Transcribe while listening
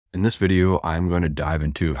In this video, I'm going to dive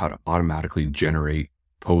into how to automatically generate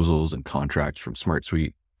proposals and contracts from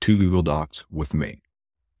SmartSuite to Google Docs with Make.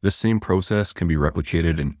 This same process can be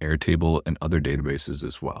replicated in Airtable and other databases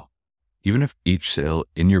as well. Even if each sale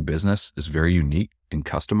in your business is very unique and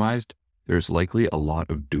customized, there's likely a lot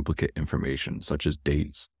of duplicate information such as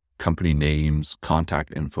dates, company names,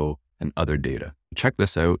 contact info, and other data. Check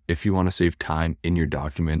this out if you want to save time in your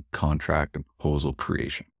document, contract, and proposal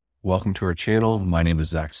creation. Welcome to our channel. My name is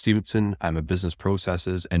Zach Stevenson. I'm a business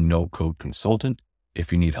processes and no-code consultant.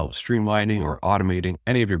 If you need help streamlining or automating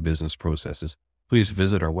any of your business processes, please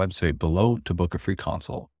visit our website below to book a free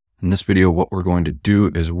consult. In this video, what we're going to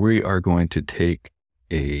do is we are going to take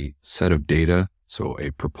a set of data, so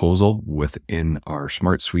a proposal within our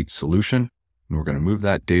SmartSuite solution, and we're going to move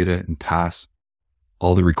that data and pass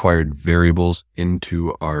all the required variables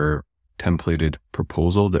into our templated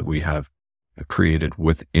proposal that we have created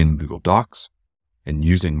within Google Docs. And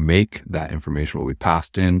using Make, that information will be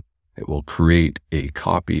passed in. It will create a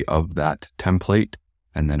copy of that template,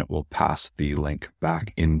 and then it will pass the link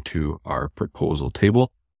back into our proposal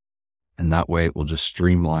table. And that way it will just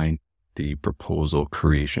streamline the proposal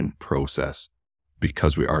creation process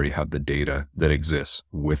because we already have the data that exists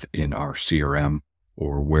within our CRM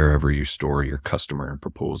or wherever you store your customer and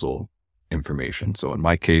proposal information. So in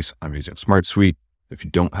my case, I'm using SmartSuite. If you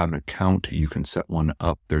don't have an account, you can set one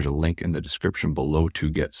up. There's a link in the description below to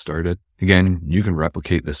get started. Again, you can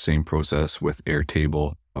replicate the same process with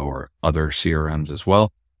Airtable or other CRMs as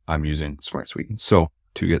well. I'm using SmartSuite. So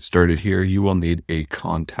to get started here, you will need a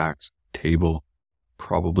contacts table.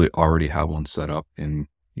 Probably already have one set up in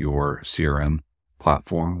your CRM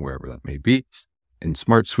platform, wherever that may be. In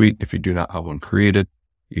SmartSuite, if you do not have one created,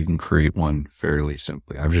 you can create one fairly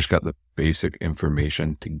simply. I've just got the basic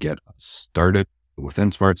information to get us started.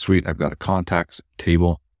 Within SmartSuite, I've got a contacts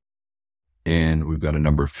table and we've got a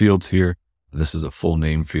number of fields here. This is a full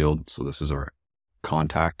name field. So this is our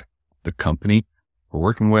contact, the company we're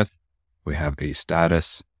working with. We have a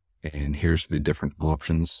status, and here's the different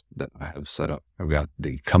options that I have set up. I've got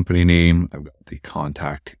the company name, I've got the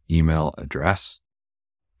contact email address,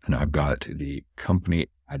 and I've got the company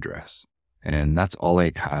address. And that's all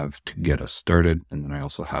I have to get us started. And then I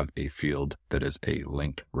also have a field that is a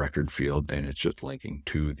linked record field, and it's just linking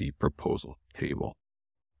to the proposal table.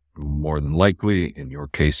 More than likely, in your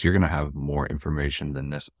case, you're going to have more information than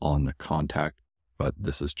this on the contact, but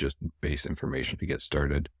this is just base information to get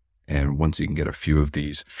started. And once you can get a few of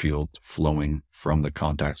these fields flowing from the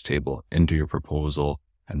contacts table into your proposal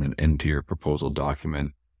and then into your proposal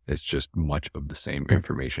document, it's just much of the same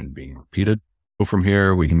information being repeated. So from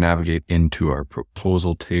here, we can navigate into our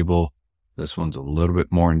proposal table. This one's a little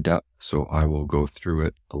bit more in depth, so I will go through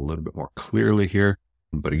it a little bit more clearly here.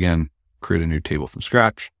 But again, create a new table from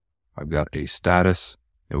scratch. I've got a status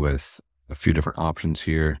with a few different options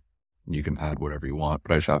here. You can add whatever you want,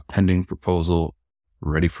 but I just have pending proposal,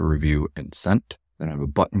 ready for review and sent. Then I have a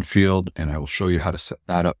button field, and I will show you how to set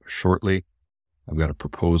that up shortly. I've got a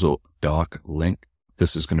proposal doc link.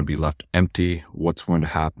 This is going to be left empty. What's going to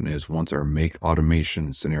happen is once our make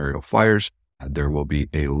automation scenario fires, there will be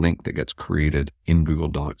a link that gets created in Google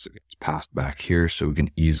Docs that gets passed back here so we can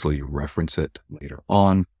easily reference it later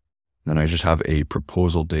on. Then I just have a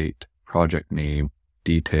proposal date, project name,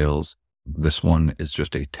 details. This one is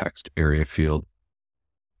just a text area field,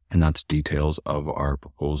 and that's details of our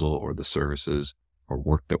proposal or the services or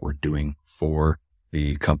work that we're doing for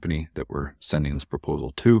the company that we're sending this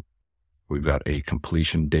proposal to. We've got a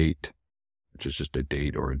completion date, which is just a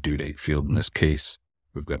date or a due date field in this case.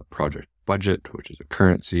 We've got a project budget, which is a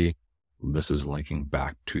currency. This is linking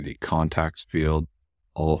back to the contacts field,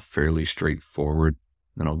 all fairly straightforward.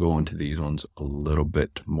 Then I'll go into these ones a little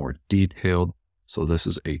bit more detailed. So this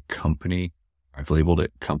is a company. I've labeled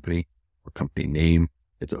it company or company name.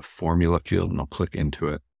 It's a formula field, and I'll click into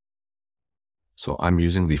it. So I'm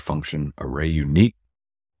using the function array unique.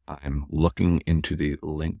 I'm looking into the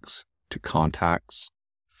links to contacts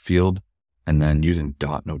field, and then using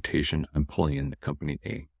dot notation, I'm pulling in the company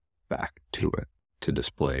name back to it to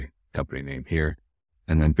display company name here.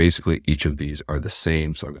 And then basically each of these are the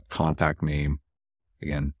same. So I've got contact name,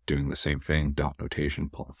 again, doing the same thing, dot notation,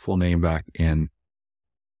 pulling full name back in,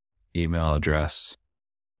 email address.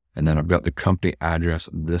 And then I've got the company address.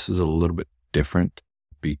 This is a little bit different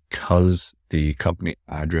because the company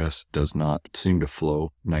address does not seem to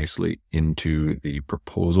flow nicely into the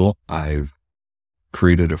proposal. I've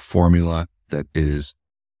created a formula that is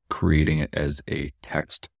creating it as a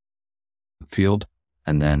text field,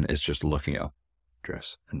 and then it's just looking up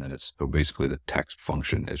address. And then so basically the text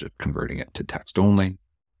function is just converting it to text only.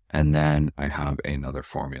 And then I have another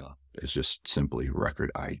formula is just simply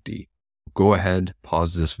record ID. Go ahead,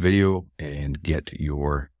 pause this video and get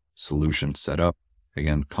your solution set up.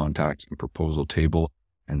 Again, contact and proposal table,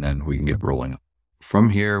 and then we can get rolling.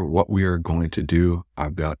 From here, what we are going to do,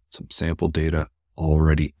 I've got some sample data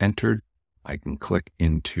already entered. I can click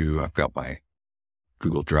into, I've got my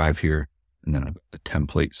Google Drive here, and then I've got the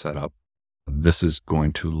template set up. This is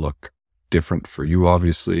going to look different for you,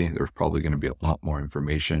 obviously. There's probably going to be a lot more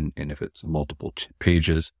information, and if it's multiple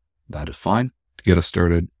pages, that is fine. To get us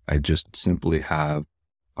started, I just simply have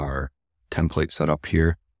our template set up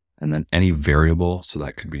here, and then any variable, so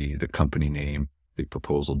that could be the company name, the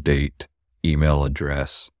proposal date, email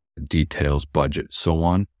address, details, budget, so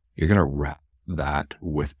on. You're going to wrap that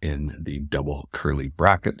within the double curly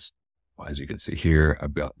brackets. As you can see here,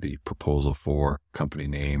 I've got the proposal for company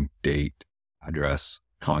name, date, address,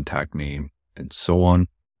 contact name, and so on.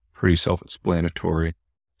 Pretty self-explanatory.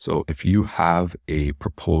 So if you have a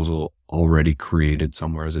proposal already created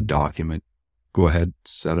somewhere as a document, go ahead,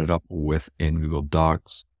 set it up within Google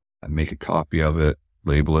Docs, and make a copy of it,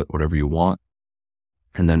 label it, whatever you want.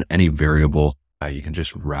 And then any variable, you can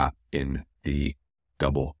just wrap in the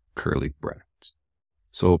double curly brackets.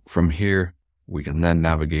 So from here, we can then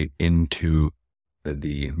navigate into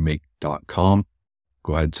the make.com.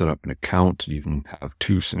 Go ahead and set up an account. You can have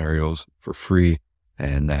 2 scenarios for free.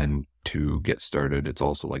 And then to get started, it's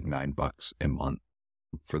also like $9 a month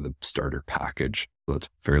for the starter package. So it's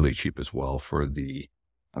fairly cheap as well for the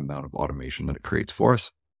amount of automation that it creates for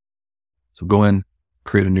us. So go in,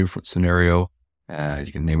 create a new scenario.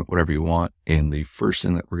 You can name it whatever you want. And the first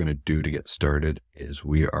thing that we're going to do to get started is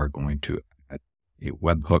we are going to add a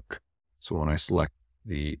webhook. So when I select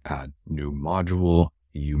the add new module,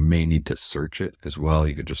 you may need to search it as well.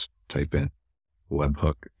 You could just type in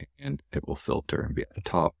webhook and it will filter and be at the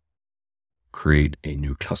top. Create a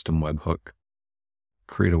new custom webhook.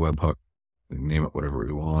 Create a webhook. We can name it whatever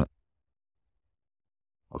we want.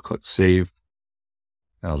 I'll click save.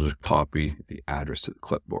 I'll just copy the address to the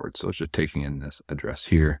clipboard. So it's just taking in this address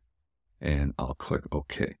here, and I'll click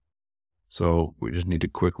OK. So we just need to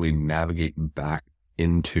quickly navigate back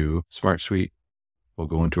into SmartSuite. We'll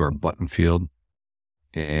go into our button field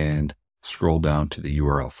and scroll down to the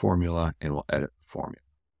URL formula, and we'll edit the formula.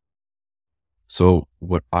 So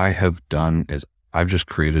what I have done is I've just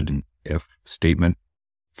created an if statement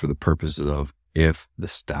for the purposes of if the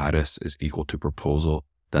status is equal to proposal,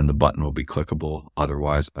 then the button will be clickable.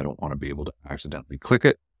 Otherwise, I don't want to be able to accidentally click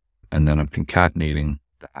it. And then I'm concatenating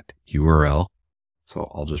that URL. So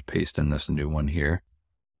I'll just paste in this new one here.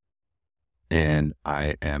 And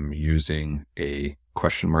I am using a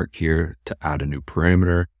question mark here to add a new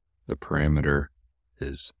parameter. The parameter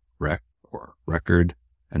is rec or record.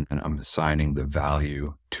 And then I'm assigning the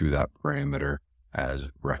value to that parameter as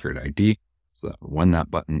record ID. So that when that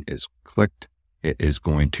button is clicked, it is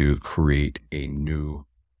going to create a new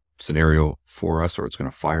scenario for us, or it's going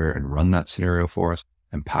to fire and run that scenario for us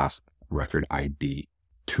and pass record ID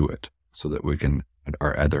to it so that we can add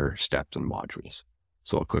our other steps and modules.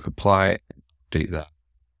 So I'll click apply, update that,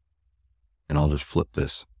 and I'll just flip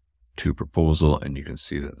this to proposal, and you can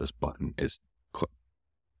see that this button is clicked.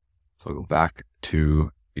 So I'll go back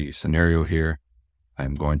to the scenario here.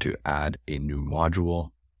 I'm going to add a new module,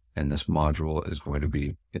 and this module is going to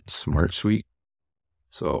be in SmartSuite.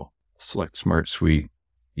 So select SmartSuite.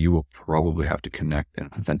 You will probably have to connect and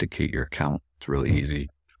authenticate your account. It's really easy.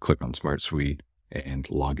 Click on SmartSuite and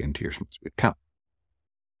log into your SmartSuite account.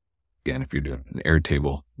 Again, if you're doing an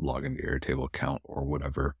Airtable, log into your Airtable account or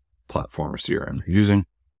whatever platform or CRM you're using.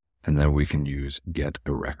 And then we can use get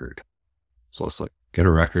a record. So let's like get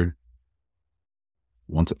a record.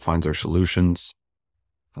 Once it finds our solutions,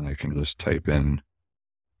 then I can just type in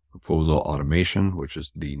proposal automation, which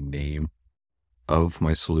is the name of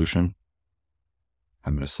my solution.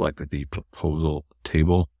 I'm going to select the proposal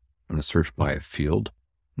table. I'm going to search by a field,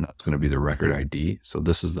 and that's going to be the record ID. So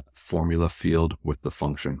this is the formula field with the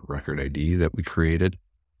function record ID that we created.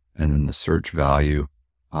 And then the search value,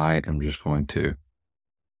 I am just going to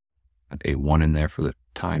add a 1 in there for the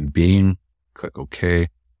time being. Click OK.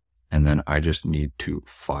 And then I just need to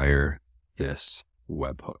fire this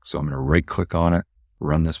webhook. So I'm going to right click on it,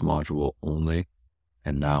 run this module only.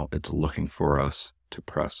 And now it's looking for us to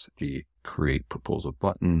press the create proposal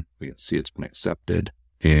button. We can see it's been accepted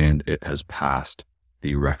and it has passed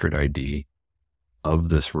the record ID of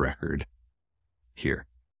this record here.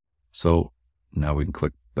 So now we can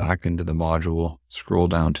click back into the module, scroll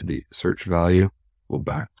down to the search value. We'll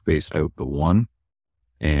backspace out the 1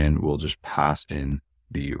 and we'll just pass in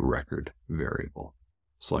the record variable.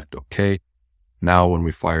 Select OK. Now when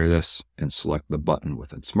we fire this and select the button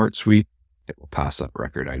within SmartSuite, it will pass that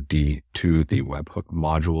record ID to the Webhook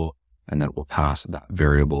module, and then it will pass that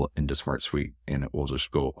variable into SmartSuite, and it will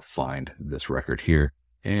just go find this record here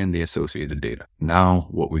and the associated data. Now,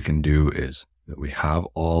 what we can do is that we have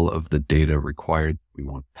all of the data required. We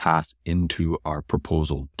want to pass into our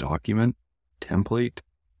proposal document template.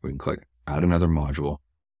 We can click add another module,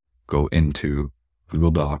 go into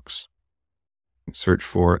Google Docs, search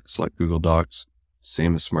for it, select Google Docs,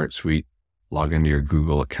 same as SmartSuite, log into your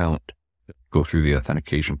Google account, go through the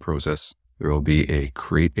authentication process. There will be a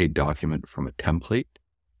create a document from a template.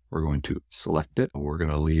 We're going to select it. We're going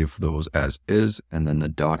to leave those as is. And then the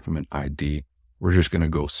document ID, we're just going to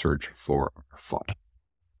go search for our file.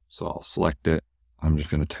 So I'll select it. I'm just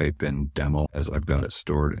going to type in demo as I've got it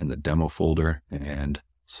stored in the demo folder and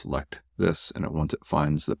select this. And once it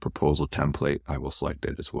finds the proposal template, I will select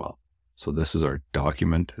it as well. So this is our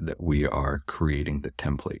document that we are creating the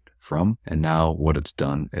template from. And now what it's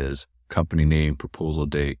done is company name, proposal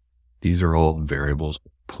date. These are all variables,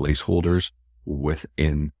 placeholders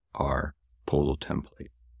within our proposal template.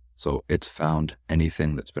 So it's found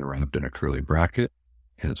anything that's been wrapped in a curly bracket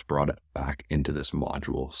and it's brought it back into this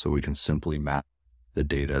module. So we can simply map the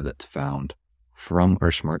data that's found from our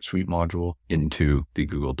SmartSuite module into the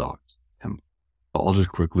Google Docs template. I'll just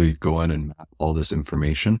quickly go in and map all this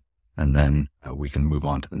information, and then we can move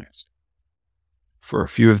on to the next. For a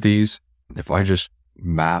few of these, if I just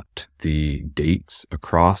mapped the dates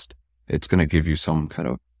across, it's going to give you some kind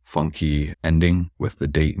of funky ending with the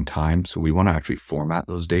date and time. So we want to actually format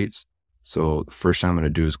those dates. So the first thing I'm going to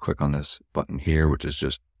do is click on this button here, which is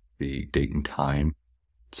just the date and time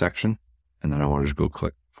section. And then I want to just go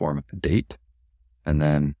click format date. And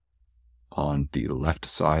then on the left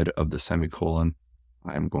side of the semicolon,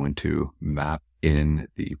 I'm going to map in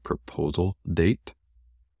the proposal date.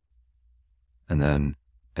 And then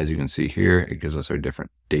as you can see here, it gives us our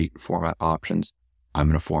different date format options. I'm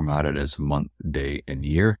going to format it as month, day, and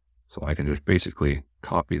year. So I can just basically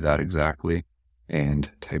copy that exactly and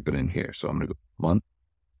type it in here. So I'm going to go month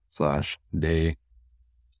 / day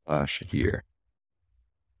 / year.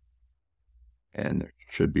 And there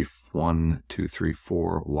should be 1, 2, 3,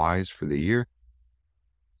 4 Ys for the year.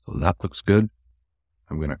 So that looks good.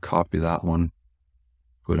 I'm going to copy that one,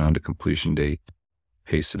 go down to completion date,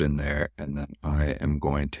 paste it in there, and then I am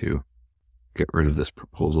going to get rid of this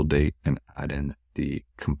proposal date and add in the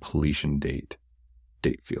completion date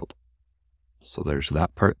field. So there's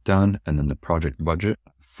that part done. And then the project budget,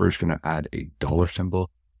 I'm first going to add a dollar symbol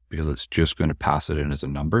because it's just going to pass it in as a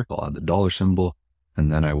number. I'll add the dollar symbol,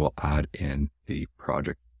 and then I will add in the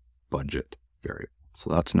project budget variable. So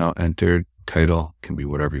that's now entered. Title can be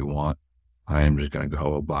whatever you want. I am just going to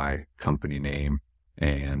go by company name,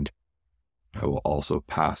 and I will also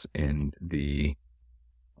pass in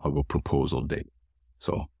I'll go proposal date.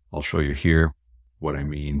 So I'll show you here what I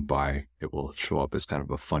mean by it will show up as kind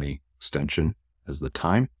of a funny extension as the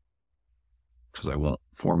time, because I won't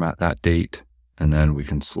format that date. And then we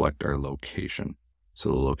can select our location. So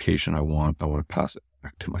the location I want to pass it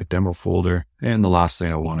back to my demo folder. And the last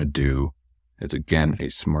thing I want to do is, again, a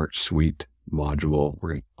SmartSuite module. We're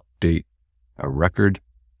going to update a record.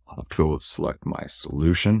 I'll have to go select my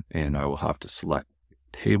solution, and I will have to select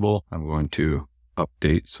table. I'm going to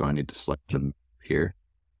update, so I need to select them here.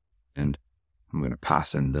 And I'm going to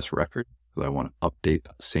pass in this record because I want to update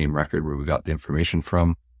the same record where we got the information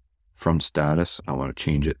from. From status, I want to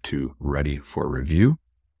change it to ready for review,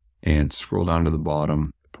 and scroll down to the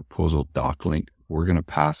bottom, proposal doc link. We're going to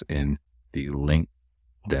pass in the link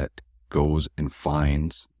that goes and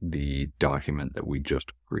finds the document that we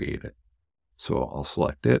just created. So I'll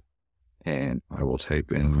select it, and I will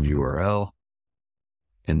type in URL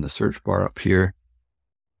in the search bar up here.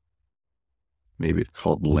 Maybe it's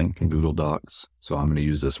called link in Google Docs. So I'm going to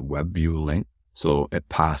use this web view link. So it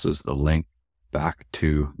passes the link back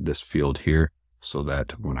to this field here so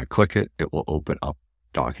that when I click it, it will open up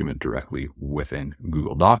document directly within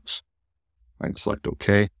Google Docs. I can select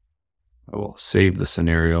OK. I will save the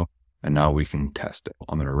scenario, and now we can test it.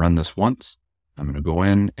 I'm going to run this once. I'm going to go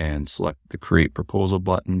in and select the create proposal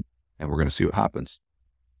button, and we're going to see what happens.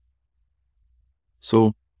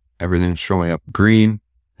 So everything's showing up green.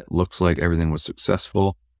 It looks like everything was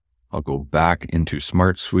successful. I'll go back into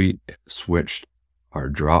SmartSuite. It switched our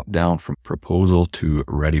drop down from proposal to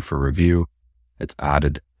ready for review. It's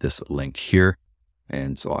added this link here.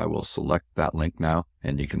 And so I will select that link now,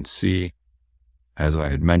 and you can see, as I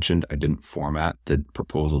had mentioned, I didn't format the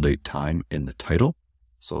proposal date time in the title.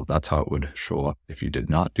 So that's how it would show up if you did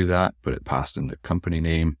not do that, but it passed in the company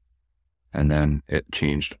name, and then it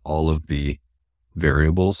changed all of the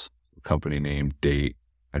variables: company name, date,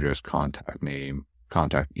 address, contact name,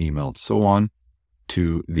 contact email, and so on,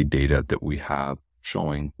 to the data that we have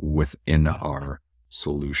showing within our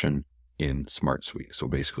solution in SmartSuite. So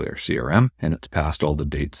basically our CRM, and it's passed all the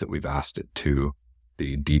dates that we've asked it to,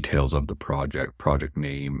 the details of the project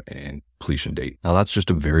name, and completion date. Now that's just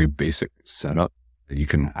a very basic setup. You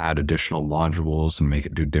can add additional modules and make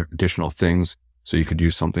it do additional things. So you could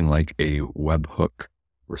use something like a Webhook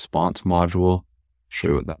response module. Show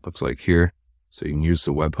you what that looks like here. So you can use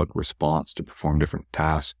the Webhook response to perform different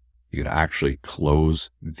tasks. You could actually close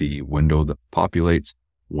the window that populates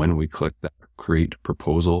when we click that create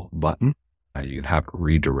proposal button. You can have it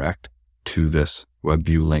redirect to this web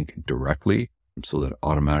view link directly so that it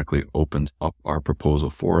automatically opens up our proposal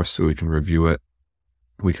for us so we can review it.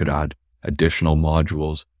 We could add additional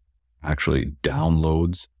modules, actually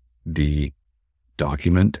downloads the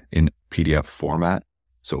document in PDF format.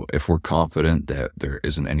 So if we're confident that there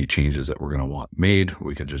isn't any changes that we're going to want made,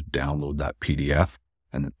 we could just download that PDF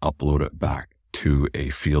and then upload it back to a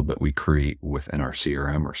field that we create within our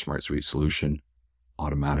CRM or SmartSuite solution,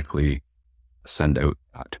 automatically send out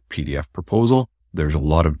that PDF proposal. There's a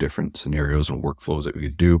lot of different scenarios and workflows that we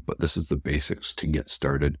could do, but this is the basics to get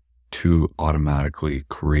started to automatically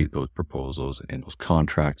create those proposals and those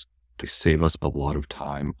contracts to save us a lot of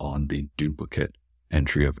time on the duplicate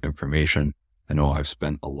entry of information. I know I've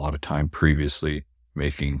spent a lot of time previously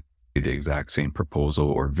making the exact same proposal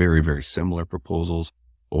or very, very similar proposals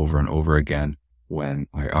over and over again when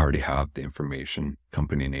I already have the information,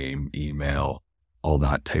 company name, email, all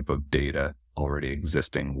that type of data already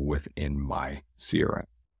existing within my CRM.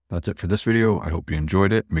 That's it for this video. I hope you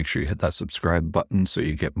enjoyed it. Make sure you hit that subscribe button so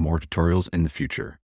you get more tutorials in the future.